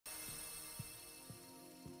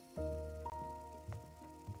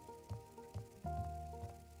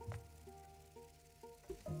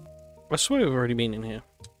I swear we've already been in here.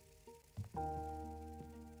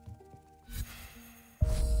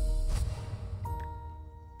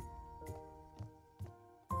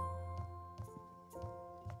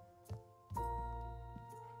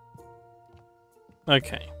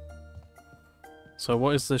 Okay. So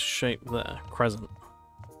what is this shape there? Crescent.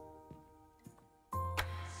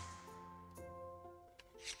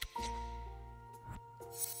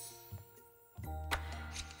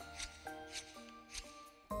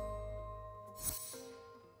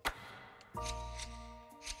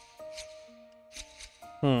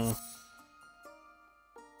 Hmm.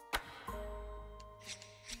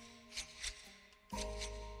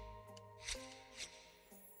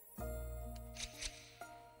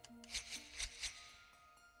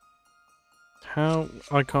 How?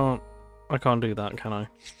 I can't do that, can I?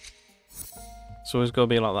 So it's gotta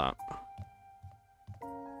be like that.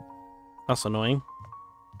 That's annoying.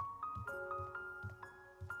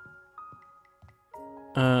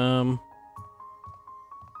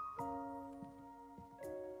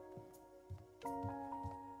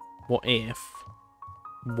 What if?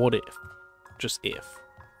 What if? Just if.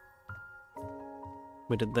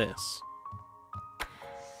 We did this.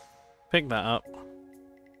 Pick that up.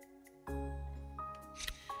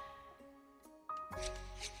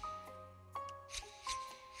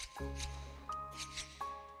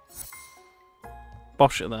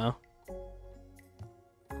 Bosh it there.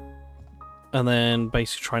 And then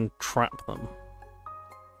basically try and trap them.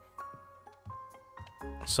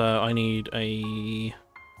 So I need a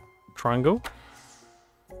triangle.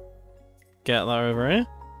 Get that over here.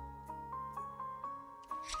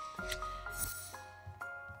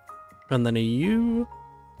 And then a U.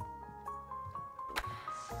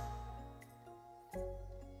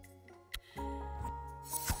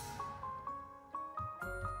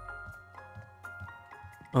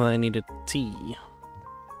 And I need a T.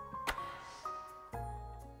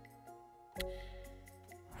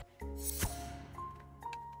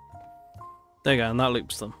 There you go, and that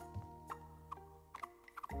loops them.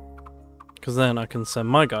 Because then I can send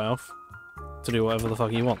my guy off to do whatever the fuck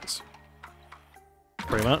he wants.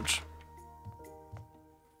 Pretty much.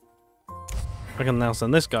 I can now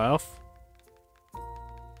send this guy off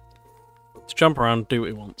to jump around and do what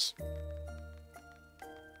he wants.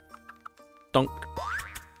 Donk.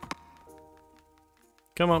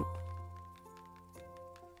 Come on.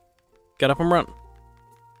 Get up and run.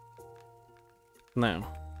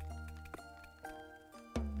 Now.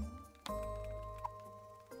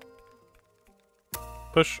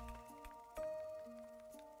 Push.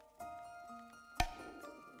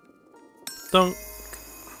 Dunk.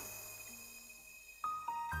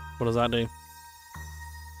 What does that do?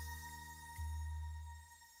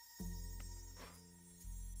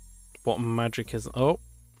 What magic is... Oh.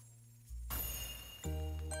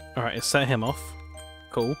 Alright, it set him off.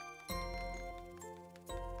 Cool.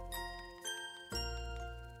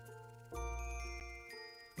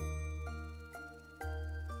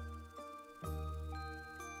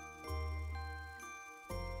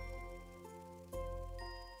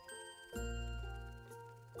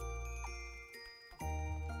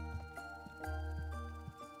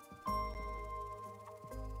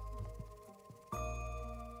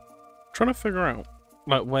 Trying to figure out,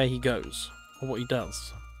 like, where he goes, or what he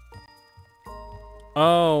does.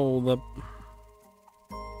 Oh, the...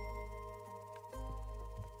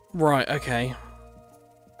 Right, okay.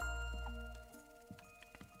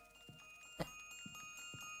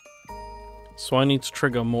 So I need to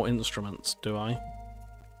trigger more instruments, do I?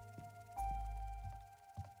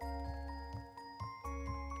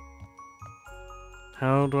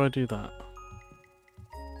 How do I do that?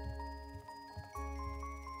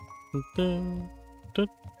 Dun, dun,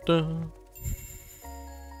 dun.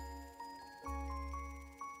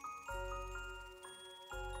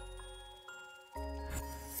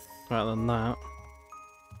 Right, then that.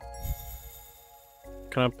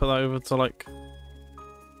 Can I put that over to, like,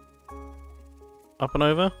 up and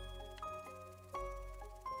over?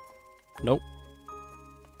 Nope.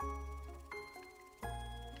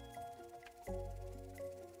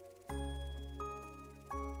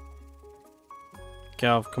 Okay,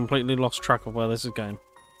 I've completely lost track of where this is going.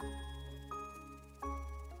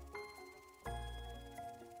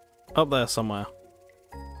 Up there somewhere.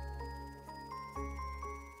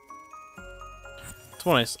 To be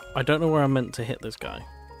honest, I don't know where I'm meant to hit this guy.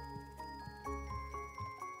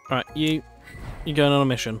 Alright, you're going on a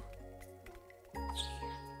mission.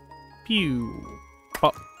 Pew!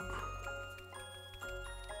 Pop.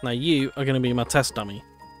 Now you are going to be my test dummy.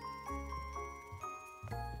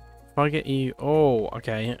 If I get you... Oh,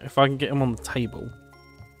 okay. If I can get him on the table.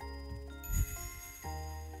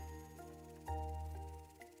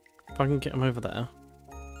 If I can get him over there.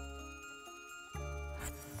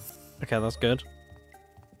 Okay, that's good.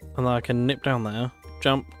 And then I can nip down there,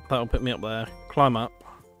 jump, that'll put me up there, climb up.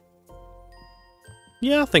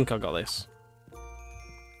 Yeah, I think I got this.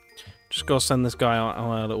 Just gotta send this guy out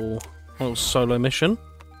on a little solo mission.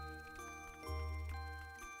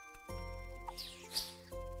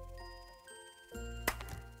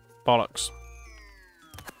 Bollocks.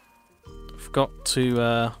 Forgot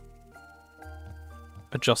to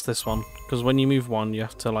adjust this one, because when you move one you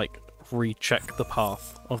have to like recheck the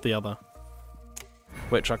path of the other.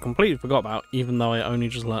 Which I completely forgot about, even though I only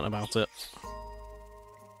just learnt about it.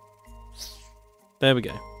 There we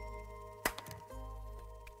go.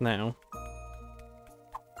 Now,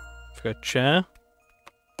 if we go chair,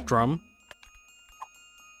 drum,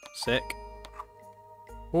 sick.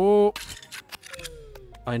 Oh,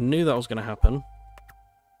 I knew that was going to happen.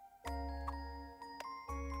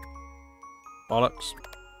 Bollocks.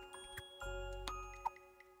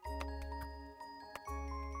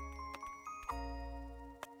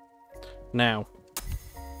 Now,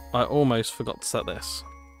 I almost forgot to set this.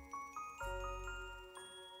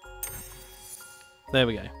 There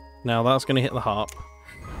we go. Now that's going to hit the harp.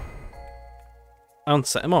 And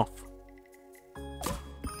set him off.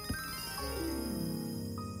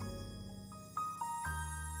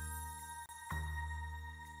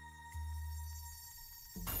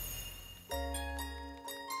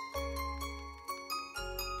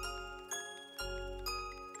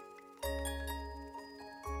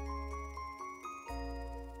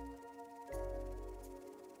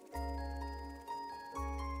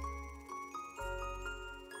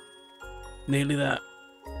 Nearly there.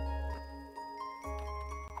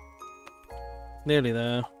 Nearly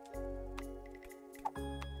there.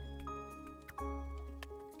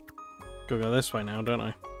 Gotta go this way now, don't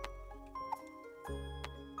I?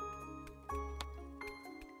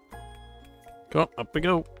 Go on, up we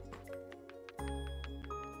go.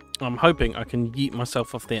 I'm hoping I can yeet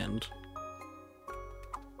myself off the end.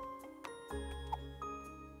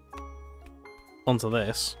 Onto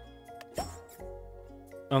this.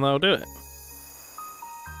 And that'll do it.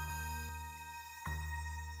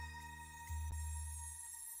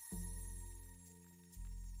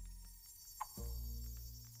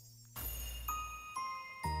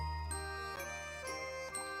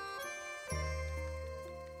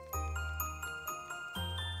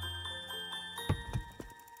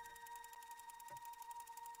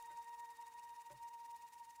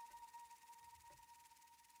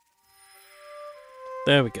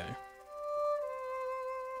 There we go.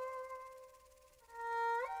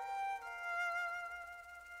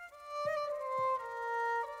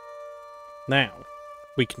 Now,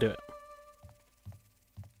 we can do it.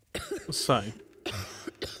 So.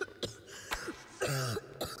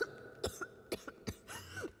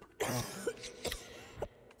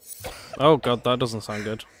 Oh god, that doesn't sound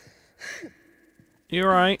good. You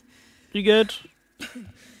alright? You good?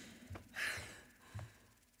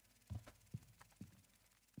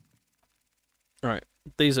 Right,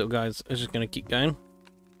 these little guys are just going to keep going.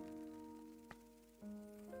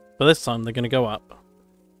 But this time they're going to go up.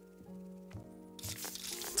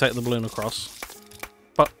 Take the balloon across.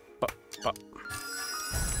 But.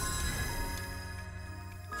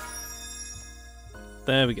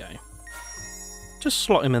 There we go. Just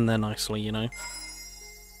slot him in there nicely, you know.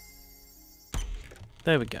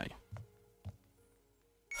 There we go.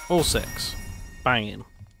 All 6. Banging.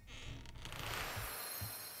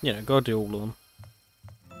 You know, gotta do all of them.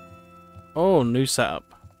 Oh, new setup.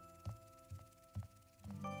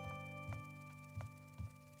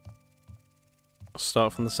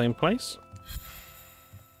 Start from the same place.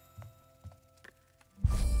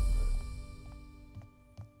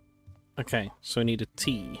 Okay, so we need a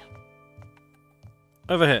T.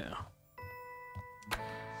 Over here.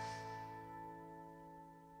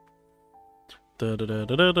 Da da da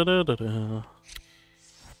da da da da da.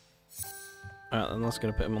 Alright, then that's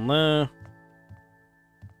gonna put him on there.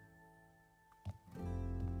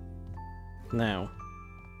 Now.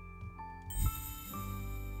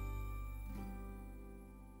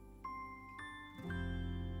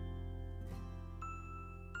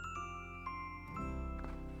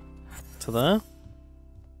 To there.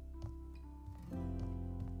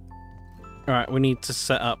 Alright, we need to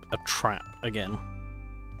set up a trap again.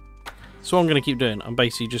 So what I'm going to keep doing, I'm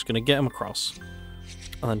basically just going to get him across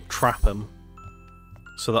and then trap him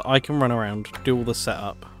so that I can run around, do all the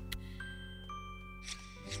setup.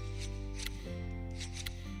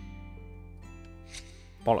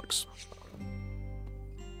 Bollocks.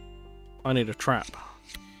 I need a trap.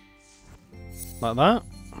 Like that.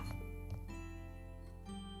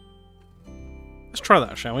 Let's try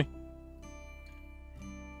that, shall we?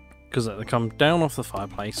 Because they come down off the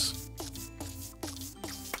fireplace.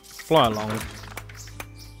 Fly along.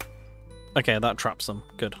 Okay, that traps them.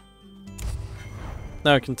 Good.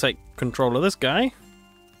 Now we can take control of this guy.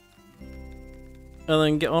 And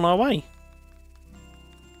then get on our way.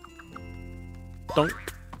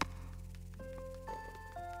 Donk.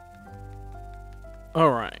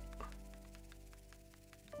 Alright.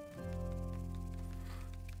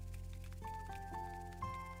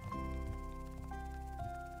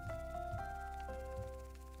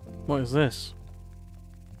 What is this?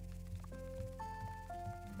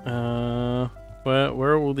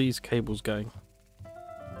 Where are all these cables going?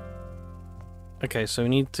 Okay, so we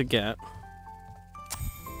need to get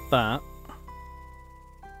that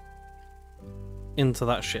into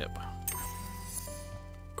that ship.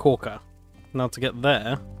 Corker. Now to get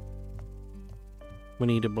there, we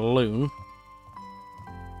need a balloon.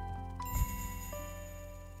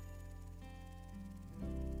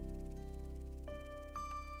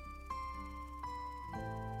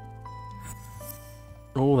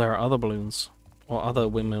 Oh, there are other balloons. Or other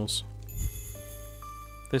windmills.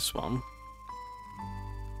 This one.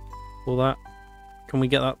 Will that... Can we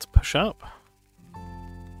get that to push up?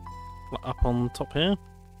 Like up on top here?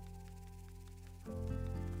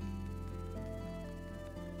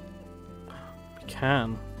 We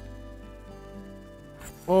can.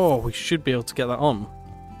 Oh, we should be able to get that on.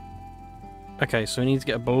 Okay, so we need to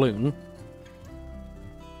get a balloon.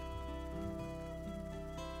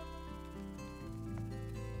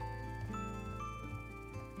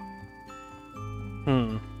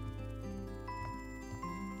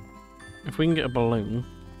 If we can get a balloon...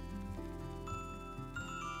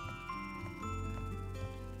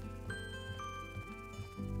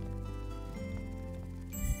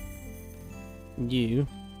 You...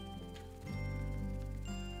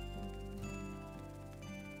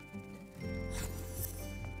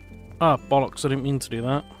 Ah, bollocks, I didn't mean to do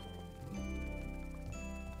that.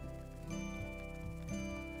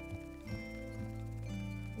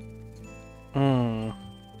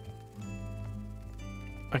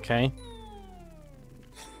 Okay.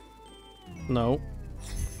 No.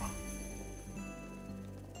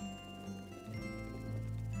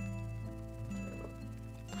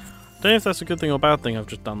 Don't know if that's a good thing or bad thing I've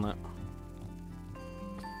just done that.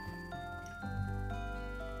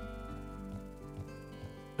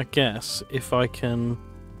 I guess if I can...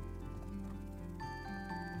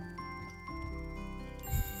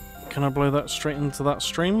 Can I blow that straight into that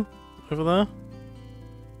stream over there?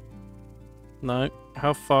 No.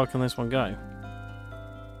 How far can this one go?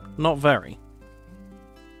 Not very.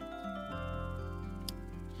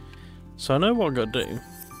 So I know what I've got to do.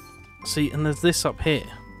 See, and there's this up here.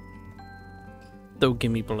 They'll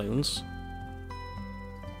give me balloons.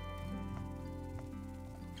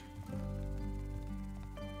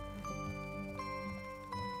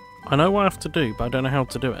 I know what I have to do, but I don't know how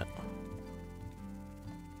to do it.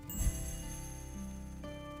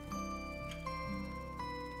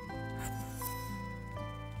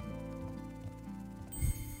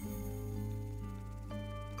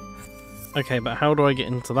 Okay, but how do I get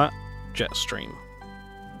into that jet stream?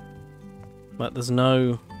 Like, there's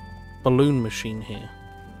no balloon machine here.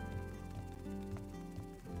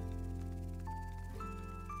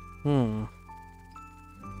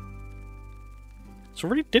 It's a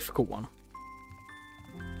really difficult one.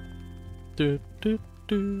 Do, do,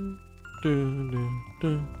 do, do, do,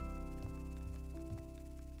 do.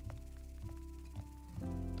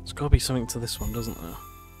 There's got to be something to this one, doesn't there?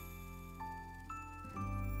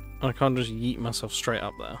 I can't just yeet myself straight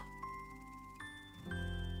up there.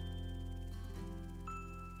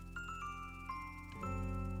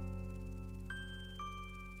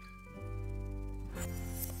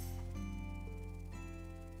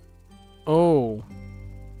 Oh.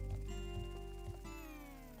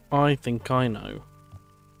 I think I know.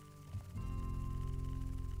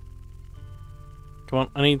 Come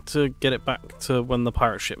on, I need to get it back to when the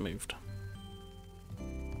pirate ship moved.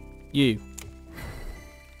 You.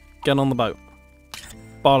 Get on the boat.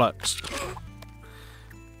 Bollocks.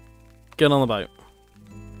 Get on the boat.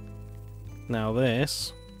 Now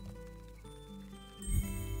this.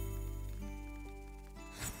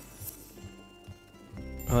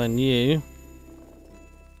 And then you.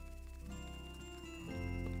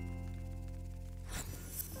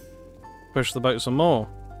 Push the boat some more.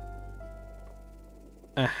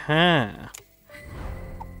 Aha.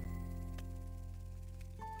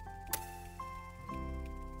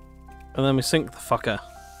 And then we sink the fucker.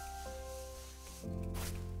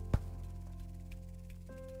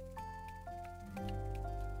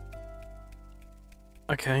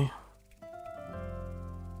 Okay.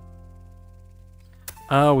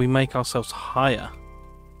 Oh, we make ourselves higher.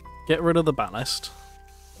 Get rid of the ballast.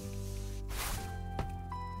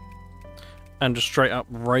 And just straight up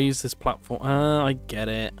raise this platform. I get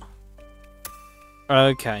it.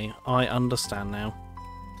 Okay, I understand now.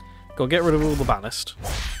 Gotta get rid of all the ballast.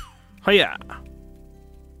 Hiya!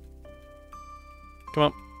 Come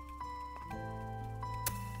on.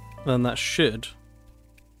 Then that should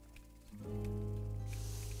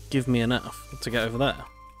give me enough to get over there.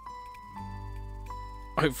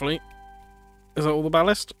 Hopefully. Is that all the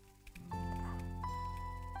ballast?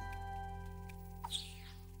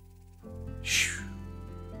 Shoo.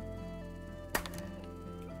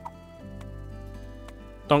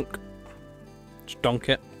 Donk. Just donk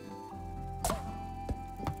it.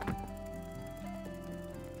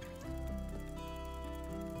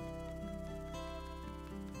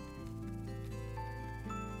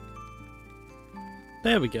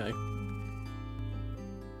 There we go.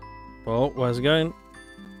 Well, where's it going?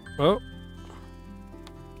 Oh.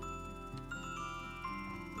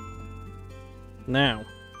 Now,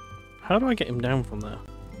 how do I get him down from there?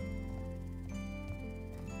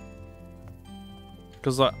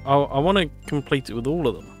 Because I want to complete it with all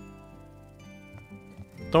of them.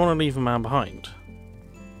 Don't want to leave a man behind.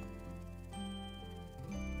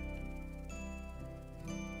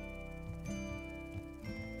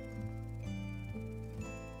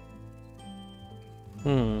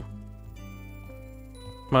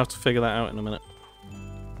 Might have to figure that out in a minute.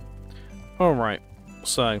 Alright,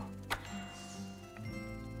 so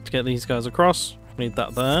to get these guys across, we need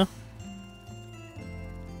that there.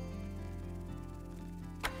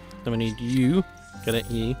 Then we need you. Get it,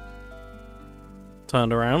 ye.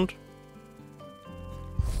 Turned around.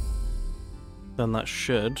 Then that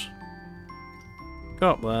should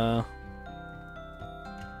go up there.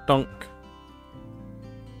 Donk.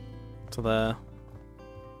 To there.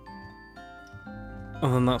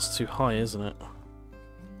 And then that's too high, isn't it?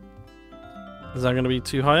 Is that going to be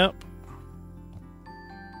too high up?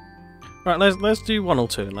 Right, let's do 1 or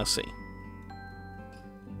 2 and let's see.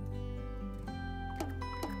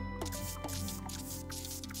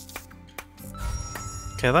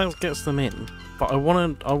 Okay, that gets them in, but I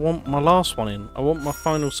want my last one in. I want my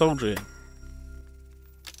final soldier in.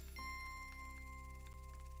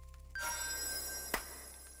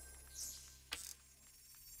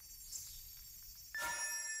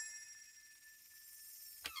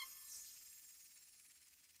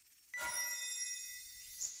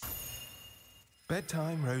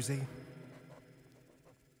 Bedtime, Rosie.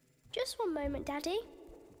 Just one moment, Daddy.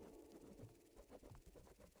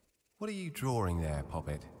 What are you drawing there,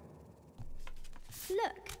 Poppet?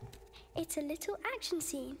 Look, it's a little action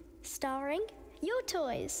scene starring your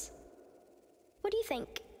toys. What do you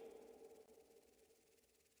think?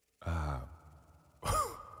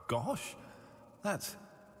 Gosh, that's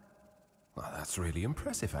really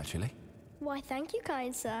impressive, actually. Why, thank you,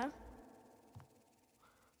 kind sir.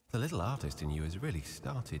 The little artist in you has really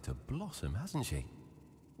started to blossom, hasn't she?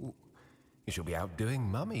 You shall be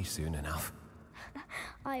outdoing Mummy soon enough.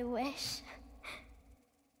 I wish.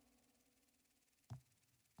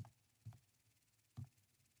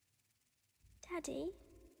 Daddy?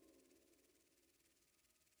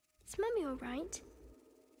 Is Mummy all right?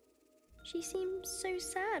 She seems so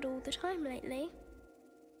sad all the time lately.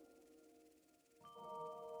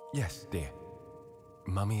 Yes, dear.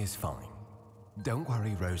 Mummy is fine. Don't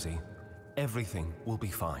worry, Rosie. Everything will be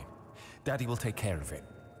fine. Daddy will take care of it.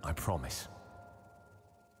 I promise.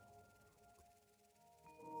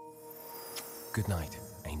 Good night,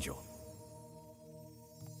 Angel.